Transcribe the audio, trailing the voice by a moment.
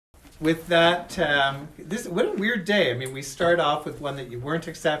with that, what a weird day. I mean, we start off with one that you weren't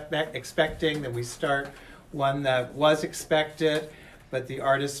expecting, then we start one that was expected, but the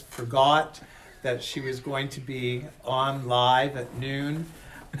artist forgot that she was going to be on live at noon.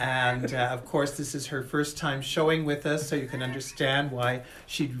 And of course, this is her first time showing with us, so you can understand why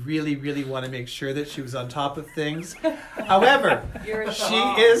she'd really, really want to make sure that she was on top of things. However, she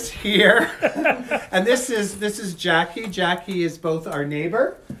is here, and this is Jacqui. Jacqui is both our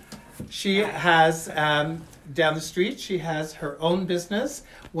neighbor. She has down the street. She has her own business,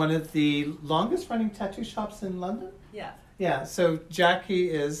 one of the longest running tattoo shops in London. Yeah. Yeah. So Jacqui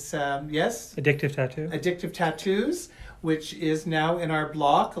is yes. Addictive Tattoo. Addictive Tattoos, which is now in our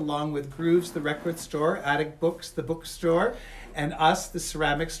block, along with Grooves, the record store, Attic Books, the bookstore, and us, the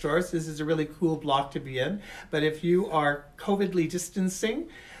ceramic stores. This is a really cool block to be in. But if you are COVIDly distancing,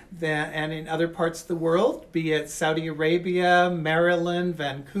 and in other parts of the world, be it Saudi Arabia, Maryland,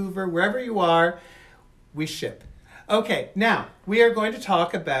 Vancouver, wherever you are, we ship. Okay, now we are going to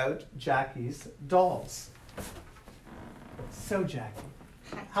talk about Jacqui's dolls. So Jacqui,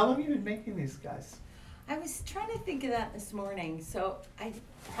 how long have you been making these guys? I was trying to think of that this morning. So I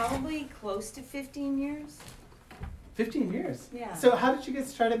probably close to 15 years. 15 years? Yeah. So how did you get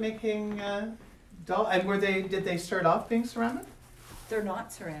started making dolls? And did they start off being ceramic? They're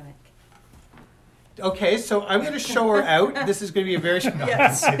not ceramic. Okay, so I'm going to show her out. This is going to be a very...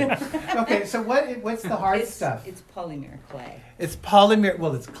 Yes. Okay, so what's the hard stuff? It's polymer clay. It's polymer...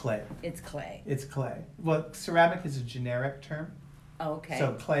 Well, it's clay. It's clay. It's clay. Well, ceramic is a generic term. Okay.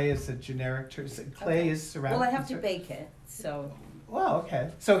 So clay is a generic term. Clay is ceramic. Well, I have to bake it, so... Well,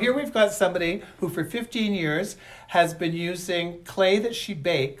 okay. So here we've got somebody who for 15 years has been using clay that she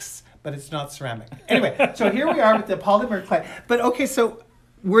bakes, but it's not ceramic. Anyway, so here we are with the polymer clay. But okay, so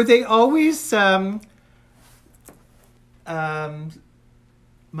were they always macabre?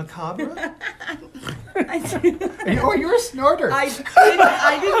 Oh, you're a snorter. I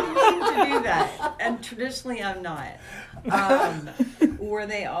didn't mean to do that, and traditionally I'm not. Were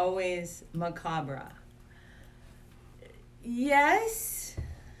they always macabre? Yes.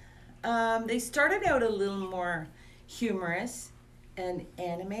 They started out a little more humorous and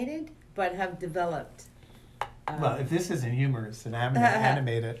animated, but have developed. Well, if this isn't humorous and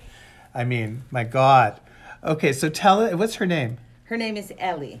animated, I mean, my God. Okay, so tell it, what's her name? Her name is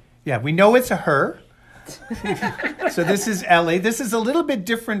Ellie. Yeah, we know it's a her. So this is Ellie. This is a little bit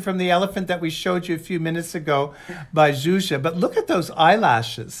different from the elephant that we showed you a few minutes ago by Zsuzsa. But look at those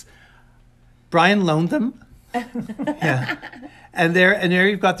eyelashes. Brian loaned them. Yeah. And there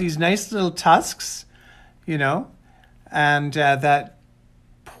you've got these nice little tusks, you know, and that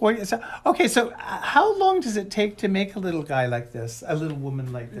point. So, okay, so how long does it take to make a little guy like this, a little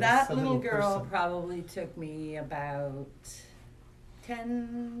woman like this? That little girl person? probably took me about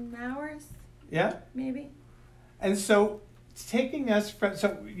 10 hours. Yeah? Maybe. And so taking us from,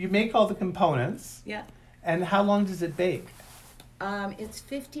 so you make all the components. Yeah. And how long does it bake? It's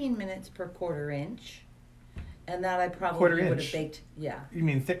 15 minutes per quarter inch. And that I probably Quarter would inch? have baked, yeah. You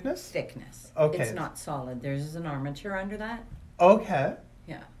mean thickness? Thickness. Okay. It's not solid. There's an armature under that. Okay.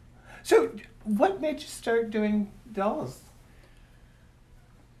 Yeah. So what made you start doing dolls?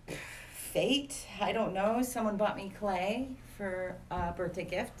 Fate, I don't know. Someone bought me clay for a birthday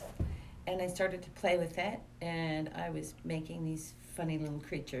gift, and I started to play with it, and I was making these funny little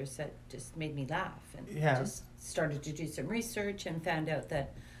creatures that just made me laugh, and Yeah. just started to do some research and found out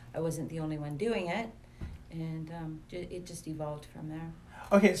that I wasn't the only one doing it, and it just evolved from there.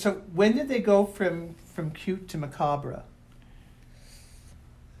 Okay, so when did they go from cute to macabre?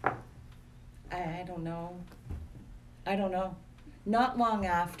 I don't know. I don't know. Not long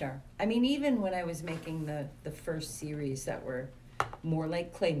after. I mean, even when I was making the first series that were more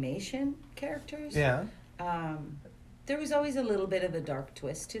like claymation characters, Yeah. there was always a little bit of a dark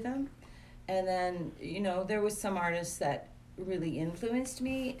twist to them. And then, you know, there was some artists that really influenced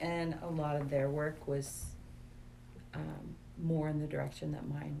me, and a lot of their work was more in the direction that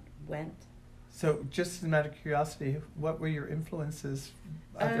mine went. So just as a matter of curiosity, what were your influences,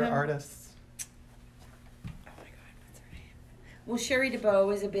 other artists? Well, Sherry DeBow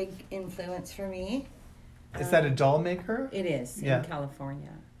was a big influence for me. Is that a doll maker? It is, Yeah. in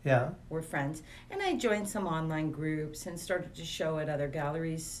California. Yeah. We're friends. And I joined some online groups and started to show at other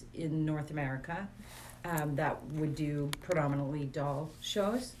galleries in North America that would do predominantly doll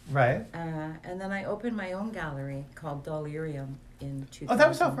shows. Right. And then I opened my own gallery called Dollarium in 2000. Oh, that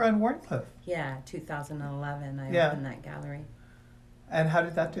was over on Warncliffe. Yeah, 2011 I Yeah. opened that gallery. And how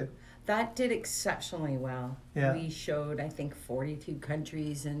did that do? That did exceptionally well. Yeah. We showed, I think, 42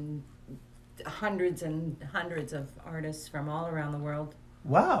 countries and hundreds of artists from all around the world.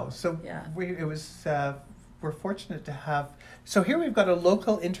 Wow. So Yeah. we're fortunate to have. So here we've got a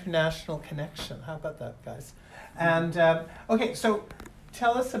local international connection. How about that, guys? And okay, so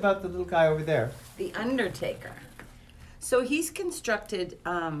tell us about the little guy over there. The Undertaker. So he's constructed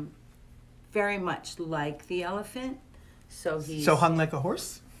very much like the elephant. So he's hung like a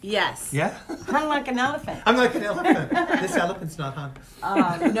horse? Yes. Yeah. Hung like an elephant. Hung like an elephant. This elephant's not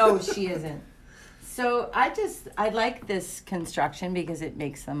hung. No, she isn't. So I like this construction because it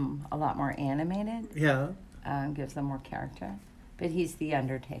makes them a lot more animated. Yeah. Gives them more character. But he's the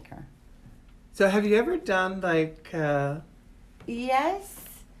Undertaker. So have you ever done like... Yes.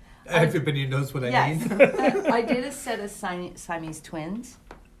 Everybody knows what I Yes. mean. I did a set of Siamese twins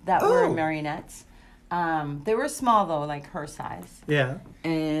that were marionettes. They were small though, like her size. Yeah.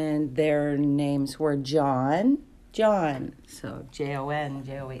 And their names were John. So Jon,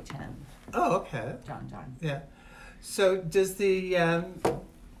 John. Oh, okay. John. Yeah. So does did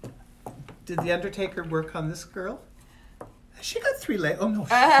the Undertaker work on this girl? She got 3 legs. Oh no.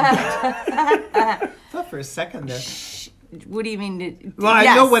 Thought for a second there. What do you mean? Well,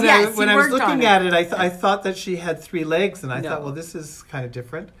 I know when I was worked on looking at it, I thought that she had 3 legs, and I thought, well, this is kind of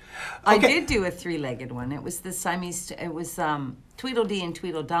different. I did do a 3-legged one. It was the Siamese. It was Tweedledee and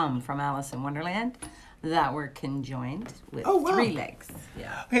Tweedledum from Alice in Wonderland that were conjoined with 3 legs.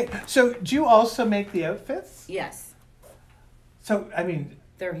 Yeah. Okay, so do you also make the outfits? Yes. So I mean,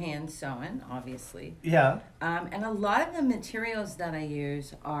 they're hand sewn, obviously. yeah. And a lot of the materials that I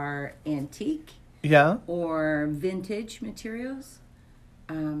use are antique. Yeah. Or vintage materials.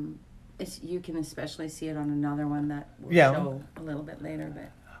 You can especially see it on another one that we'll show a little bit later.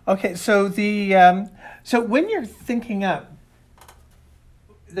 But okay, so so when you're thinking up,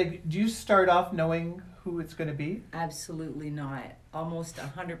 like, do you start off knowing who it's going to be? Absolutely not. Almost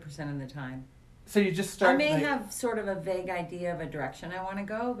 100% of the time. So you just start. I may have sort of a vague idea of a direction I want to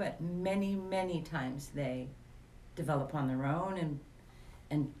go, but many times they develop on their own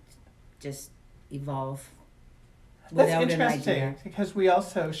and just evolve without That's an interesting idea. because we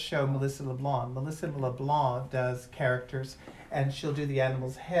also show Melissa LeBlanc. Melissa LeBlanc does characters, and she'll do the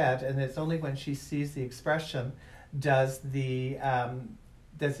animal's head, and it's only when she sees the expression does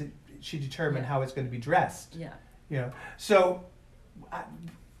she determine how it's going to be dressed. Yeah. You know. So,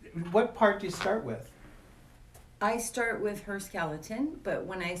 what part do you start with? I start with her skeleton, but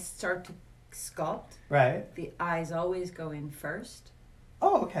when I start to sculpt, right, the eyes always go in first.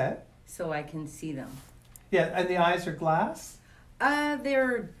 Oh, okay. So I can see them. Yeah, and the eyes are glass? There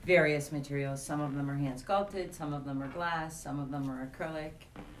are various materials. Some of them are hand sculpted, some of them are glass, some of them are acrylic,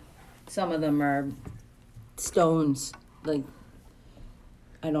 some of them are stones. Like,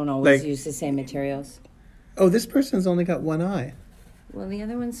 I don't always use the same materials. Oh, this person's only got one eye. Well, the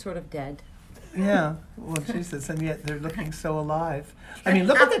other one's sort of dead. Yeah. Well, Jesus, and yet they're looking so alive. I mean,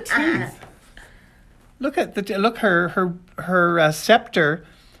 look at the teeth. Look her scepter.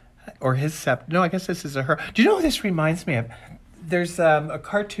 Or his scepter. No, I guess this is a her. Do you know what this reminds me of? There's a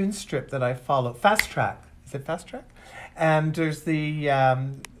cartoon strip that I follow. Fast Track. Is it Fast Track? And there's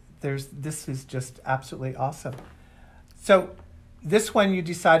this is just absolutely awesome. So this one you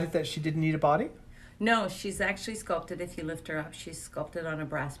decided that she didn't need a body? No, she's actually sculpted. If you lift her up, she's sculpted on a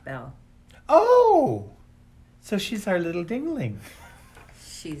brass bell. Oh! So she's our little dingling.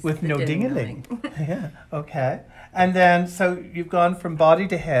 She's with the no dingling. Yeah, okay. And then, so you've gone from body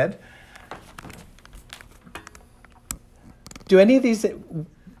to head. Do any of these,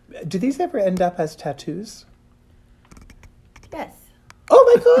 do these ever end up as tattoos? Yes.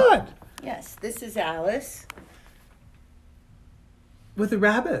 Oh my God! Yes, this is Alice. With a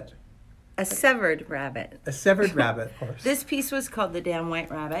rabbit. A severed rabbit. A severed rabbit, of course. This piece was called The Damn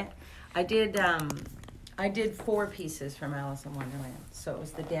White Rabbit. I did 4 pieces from Alice in Wonderland. So it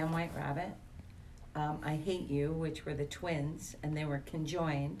was The Damn White Rabbit, I Hate You, which were the twins, and they were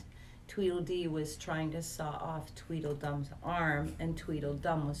conjoined. Tweedledee was trying to saw off Tweedledum's arm, and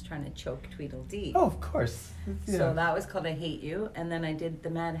Tweedledum was trying to choke Tweedledee. Oh, of course. Yeah. So that was called I Hate You. And then I did the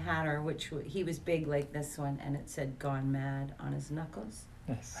Mad Hatter, which he was big like this one, and it said Gone Mad on his knuckles.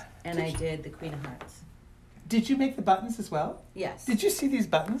 Yes. And I did the Queen of Hearts. Did you make the buttons as well? Yes. Did you see these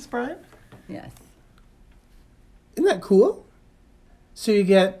buttons, Brian? Yes. Isn't that cool? So you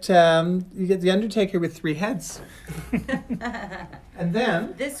get the Undertaker with 3 heads. And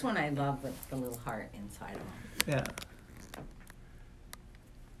then This one I love with the little heart inside of him. yeah.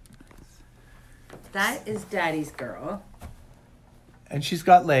 That is Daddy's girl. And she's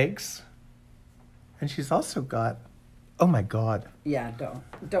got legs. And she's also got, oh my God. Yeah, don't.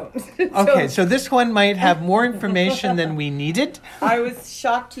 Okay, so this one might have more information than we needed. I was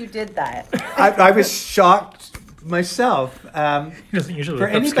shocked you did that. I was shocked myself, He doesn't usually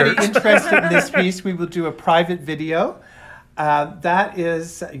for lift up anybody skirts. interested in this piece, we will do a private video. That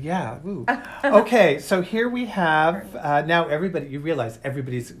is, yeah. Ooh. Okay, so here we have, now everybody, you realize we're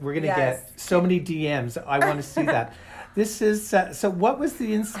going to Yes. get so many DMs. I want to see that. This is, so what was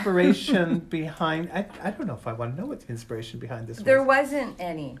the inspiration behind, I don't know if I want to know what the inspiration behind this There was. wasn't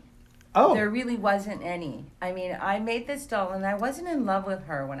any. Oh, There really wasn't any. I mean, I made this doll and I wasn't in love with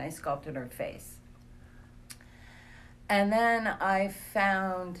her when I sculpted her face. And then I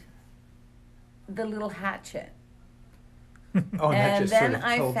found the little hatchet. oh, and that And just then sort of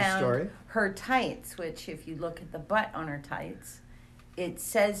I told the story. found her tights, which if you look at the butt on her tights, it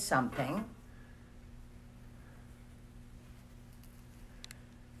says something.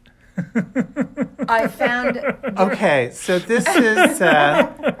 I found Okay, so this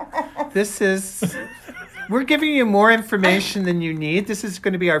is, we're giving you more information than you need. This is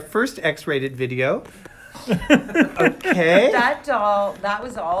going to be our first X-rated video. Okay. that doll, that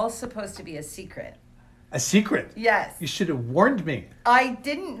was all supposed to be a secret. A secret. Yes. You should have warned me. I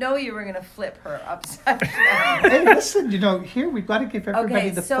didn't know you were going to flip her upside down. Hey, listen, here we've got to give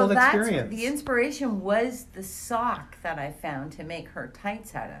everybody the full experience. The inspiration was the sock that I found to make her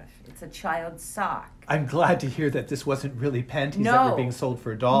tights out of. It's a child's sock. I'm glad to hear that this wasn't really panties that No. were being sold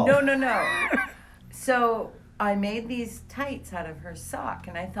for a doll. No. So I made these tights out of her sock,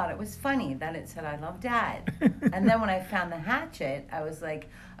 and I thought it was funny that it said, "I love Dad." And then when I found the hatchet, I was like,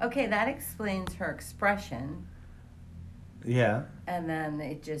 okay, that explains her expression. Yeah. And then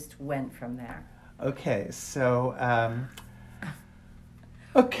it just went from there. Okay, so,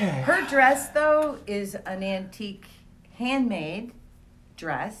 okay. Her dress, though, is an antique handmade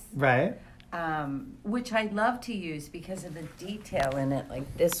dress. Right. Which I love to use because of the detail in it.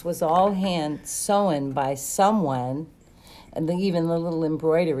 Like, this was all hand sewn by someone, and even the little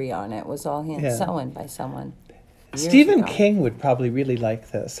embroidery on it was all hand sewn by someone. years Stephen ago. King would probably really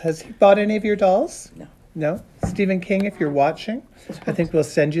like this. Has he bought any of your dolls? No. No? Stephen King, if you're watching, I think we'll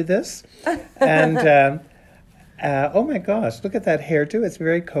send you this. And, oh my gosh, look at that hairdo. It's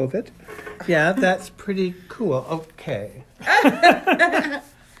very COVID. Yeah, that's pretty cool. Okay.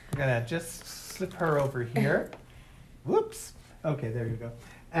 I'm going to just slip her over here. Whoops. Okay, there you go.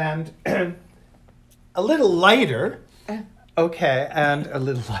 And a little lighter. Okay, and a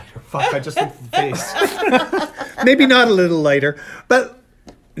little lighter. Fuck, I just looked at the face. Maybe not a little lighter, but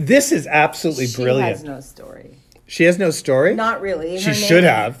this is absolutely brilliant. She has no story. She has no story? Not really. She should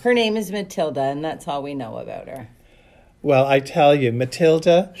have. Her name is Matilda, and that's all we know about her. Well, I tell you,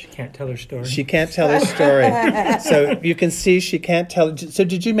 Matilda, She can't tell her story. she can't tell her story. So you can see she can't tell. So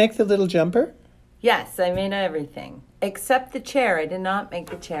did you make the little jumper? Yes, I made everything except the chair. I did not make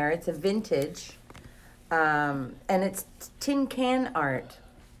the chair. It's a vintage, and it's tin can art.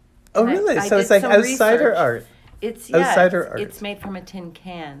 Oh, And really? I So it's did like some outsider research. art. It's Outsider art. It's made from a tin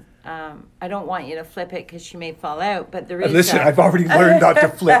can. I don't want you to flip it because she may fall out. But there is. Listen, I've already learned not to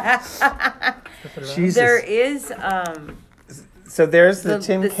flip. Jesus. There is. So there's the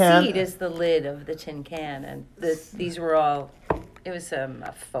tin can. The seed is the lid of the tin can, and these were all. It was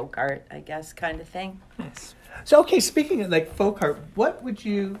a folk art, I guess, kind of thing. Nice. So, okay, speaking of like folk art, what would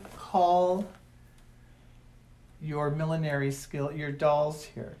you call your millinery skill, your dolls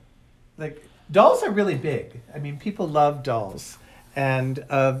here? Like, dolls are really big. I mean, people love dolls. And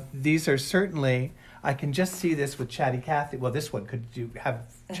these are certainly, I can just see this with Chatty Cathy. Well, this one could have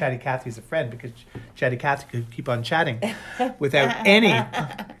Chatty Cathy as a friend because Chatty Cathy could keep on chatting without any.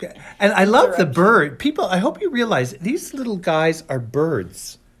 And I love the bird. People, I hope you realize these little guys are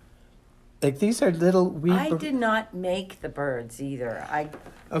birds. Like these are little wee I did not make the birds either. I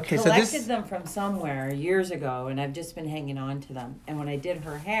collected them from somewhere years ago, and I've just been hanging on to them. And when I did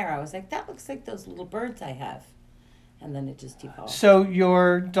her hair, I was like, that looks like those little birds I have. And then it just evolved. So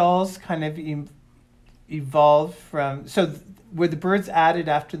your dolls kind of evolved from. So were the birds added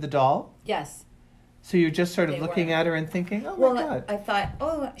after the doll? Yes. So you're just sort of They looking were. at her and thinking, oh Well, my God. I thought,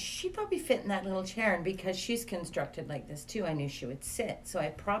 oh, she'd probably fit in that little chair. And because she's constructed like this too, I knew she would sit. So I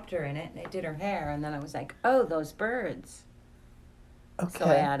propped her in it, and I did her hair. And then I was like, oh, those birds. Okay. So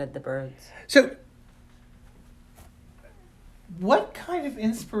I added the birds. So what kind of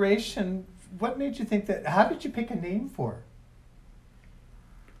inspiration, what made you think that, how did you pick a name for her?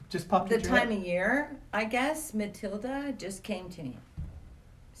 Just popped The into your time head? of year, I guess, Matilda just came to me.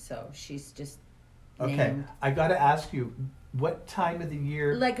 So she's just Okay, named I got to ask you, what time of the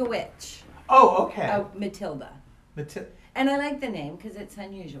year? like a witch. Oh, okay. Oh, Matilda. And I like the name because it's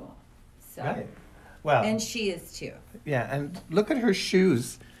unusual. So, Right. Well, and she is too. yeah, and look at her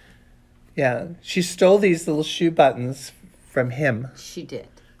shoes. Yeah, she stole these little shoe buttons from him. She did.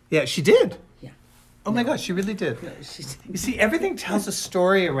 Yeah, she did. Yeah. Oh my gosh, she really did. No, she's You see, everything tells a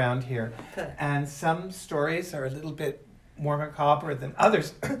story around here, Good. and some stories are a little bit more macabre than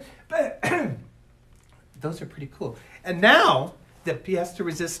others, but those are pretty cool. And now, the pièce de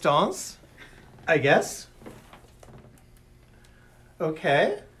résistance, I guess.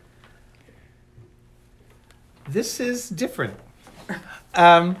 Okay. This is different.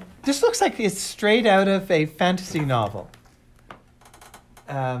 This looks like it's straight out of a fantasy novel.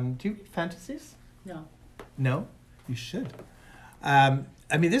 Do you read fantasies? No. No? You should. I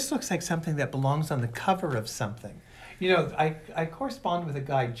mean, this looks like something that belongs on the cover of something. You know, I correspond with a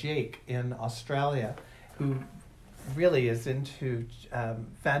guy, Jake, in Australia, who really is into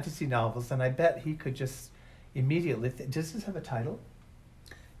fantasy novels, and I bet he could just immediately... Does this have a title?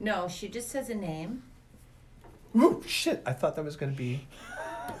 No, she just says a name. Ooh, shit, I thought that was going to be...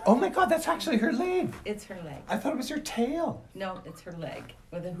 Oh my God, that's actually her leg. It's her leg. I thought it was her tail. No, it's her leg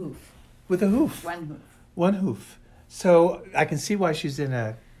with a hoof. With a hoof. One hoof. One hoof. So I can see why she's in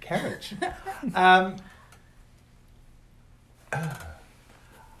a carriage. I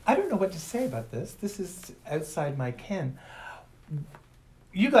don't know what to say about this. This is outside my ken.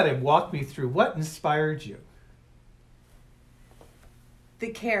 You got to walk me through what inspired you. The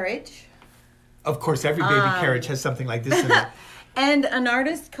carriage. Of course, every baby carriage has something like this in it. And an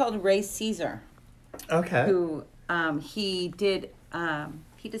artist called Ray Caesar, Okay. who he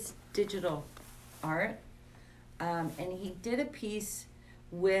does digital art, and he did a piece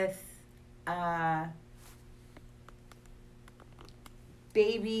with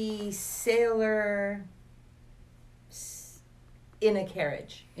baby sailor in a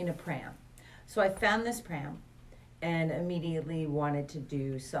carriage, in a pram. So I found this pram and immediately wanted to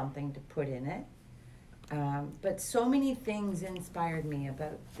do something to put in it. But so many things inspired me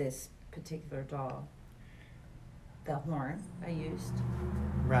about this particular doll. The horn I used.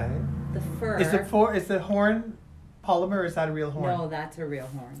 Right. The fur. Is the horn polymer or is that a real horn? No, that's a real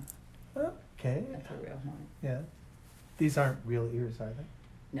horn. Okay. That's a real horn. Yeah. These aren't real ears, are they?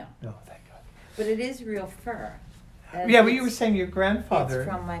 No. No, thank God. But it is real fur. And Yeah, but you were it's- saying your grandfather. It's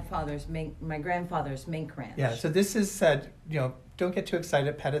from my grandfather's mink ranch. Yeah, so this is, don't get too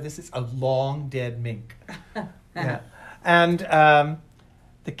excited, Petta. This is a long dead mink. Yeah. And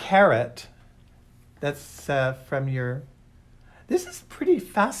the carrot, that's from your... This is pretty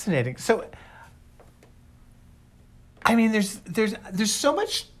fascinating. So, I mean, there's so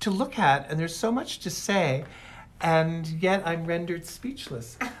much to look at and there's so much to say, and yet I'm rendered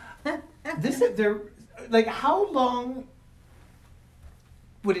speechless. How long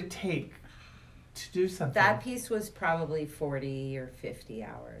would it take to do something? That piece was probably 40 or 50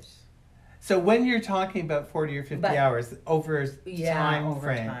 hours. So when you're talking about 40 or 50 hours over time over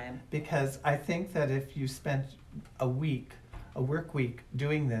frame, time. because I think that if you spent a work week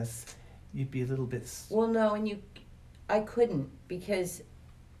doing this, you'd be a little bit... Well, no, and I couldn't, because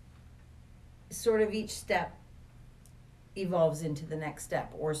sort of each step evolves into the next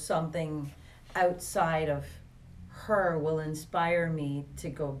step, or something outside of her will inspire me to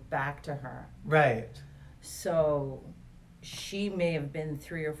go back to her. Right. So she may have been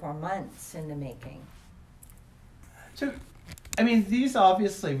 3 or 4 months in the making. So, I mean, these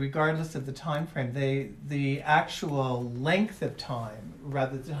obviously, regardless of the time frame, the actual length of time,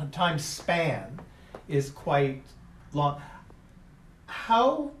 rather the time span, is quite long.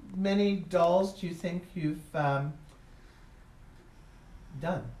 How many dolls do you think you've done?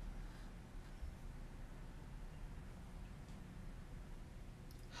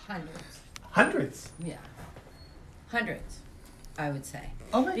 Hundreds. Hundreds. Yeah. Hundreds, I would say.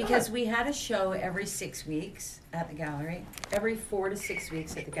 Oh my Because God. we had a show every 6 weeks at the gallery, every 4 to 6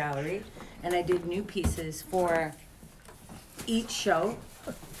 weeks at the gallery, and I did new pieces for each show.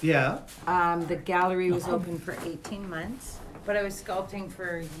 Yeah. The gallery was open for 18 months, but I was sculpting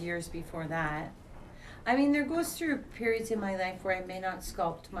for years before that. I mean, there goes through periods in my life where I may not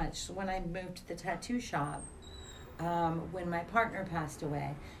sculpt much. So when I moved to the tattoo shop, when my partner passed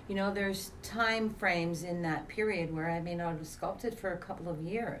away, there's time frames in that period where I may not have sculpted for a couple of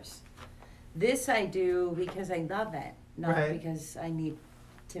years. This I do because I love it, not Right. because I need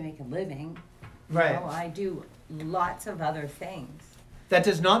to make a living. Right. I do lots of other things. That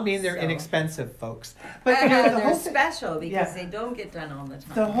does not mean they're So- inexpensive, folks. But the They're whole special because yeah. they don't get done all the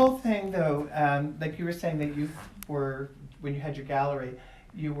time. The whole thing, though, like you were saying that you were, when you had your gallery,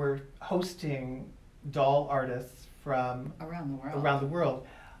 you were hosting doll artists from Around the world. around the world.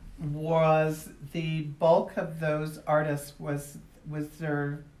 Was the bulk of those artists, was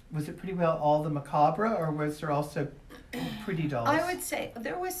it pretty well all the macabre, or was there also pretty dolls? I would say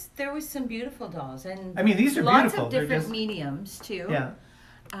there was some beautiful dolls, and I mean, these are lots beautiful. of They're different just- mediums too. Yeah.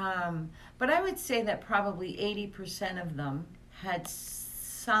 But I would say that probably 80% of them had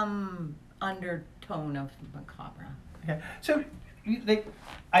some undertone of macabre. Okay. So,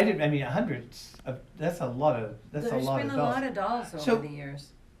 I didn't. I mean, hundreds of. That's a lot of. That's There's a lot been of a dolls. lot of dolls over So- the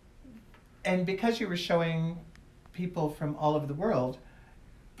years. And because you were showing people from all over the world,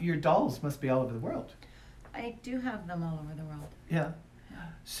 your dolls must be all over the world. I do have them all over the world. Yeah.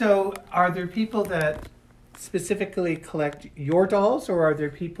 So, are there people that specifically collect your dolls, or are there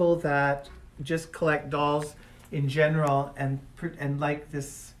people that just collect dolls in general and like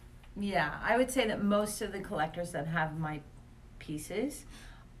this? Yeah, I would say that most of the collectors that have my pieces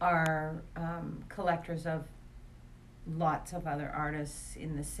are collectors of lots of other artists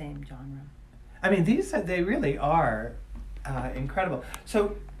in the same genre. I mean, they really are incredible.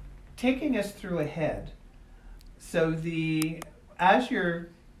 So, taking us through ahead. So as you're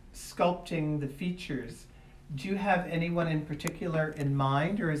sculpting the features, do you have anyone in particular in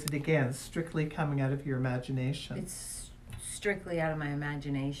mind, or is it again strictly coming out of your imagination? It's strictly out of my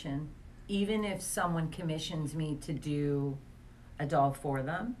imagination. Even if someone commissions me to do a doll for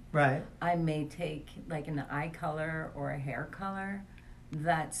them, Right. I may take like an eye color or a hair color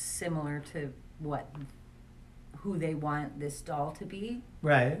that's similar to who they want this doll to be,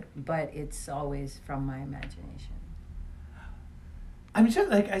 Right. but it's always from my imagination. I'm just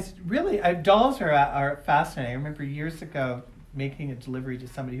like dolls are fascinating. I remember years ago making a delivery to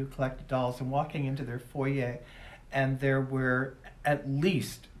somebody who collected dolls and walking into their foyer, and there were at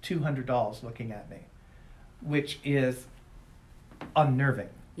least 200 dolls looking at me, which is unnerving.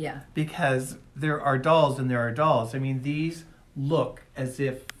 Yeah. Because there are dolls and there are dolls. I mean, these look as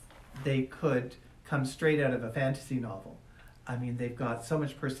if they could come straight out of a fantasy novel. I mean, they've got so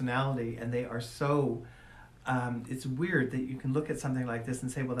much personality, and they are so. It's weird that you can look at something like this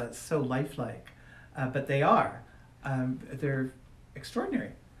and say, well, that's so lifelike. But they are. They're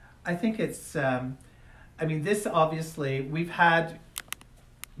extraordinary. I think it's, I mean, this obviously, we've had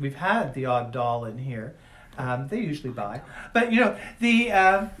the odd doll in here. They usually buy. But, you know,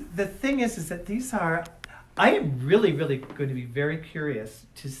 the thing is that these are, I am really, really going to be very curious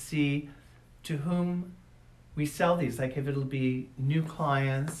to see to whom we sell these. Like if it'll be new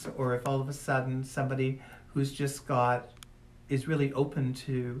clients, or if all of a sudden somebody who's just is really open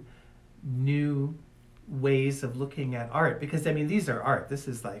to new ways of looking at art. Because, I mean, these are art. This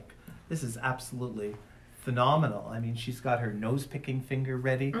is absolutely phenomenal. I mean, she's got her nose-picking finger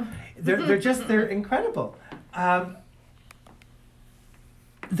ready. They're incredible.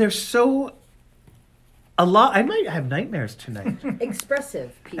 They're so, a lot, I might have nightmares tonight.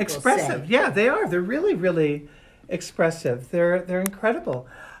 Expressive, people Expressive, say. yeah, they are. They're really, really expressive. They're incredible.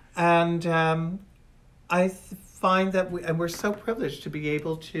 And I find that we're so privileged to be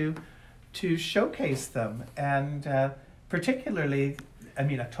able to showcase them, and particularly, I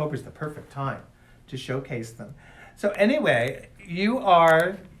mean, October's the perfect time to showcase them. So anyway, you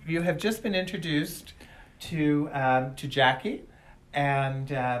have just been introduced to Jacqui, and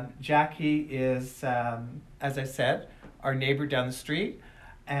Jacqui is, as I said, our neighbor down the street,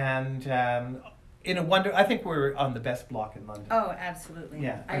 and I think we're on the best block in London. Oh, absolutely.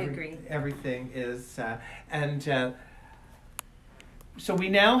 Yeah, I agree. Everything is, so we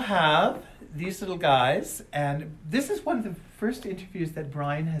now have these little guys, and this is one of the first interviews that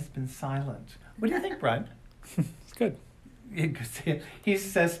Brian has been silent. What do you think, Brian? It's good.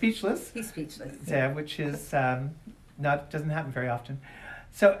 He's speechless. He's speechless. Yeah, which is doesn't happen very often.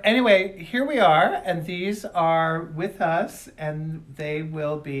 So anyway, here we are, and these are with us, and they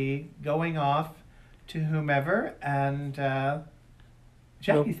will be going off to whomever. And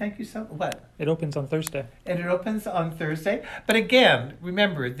Jacqui, thank you so much. What? It opens on Thursday. And it opens on Thursday. But again,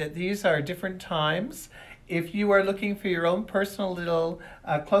 remember that these are different times. If you are looking for your own personal little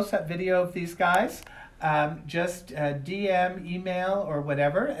close-up video of these guys, just DM, email, or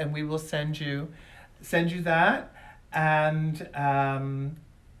whatever, and we will send you that. And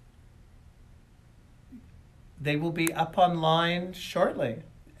they will be up online shortly.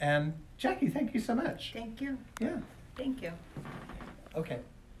 And Jacqui, thank you so much. Thank you. Yeah. Thank you. Okay.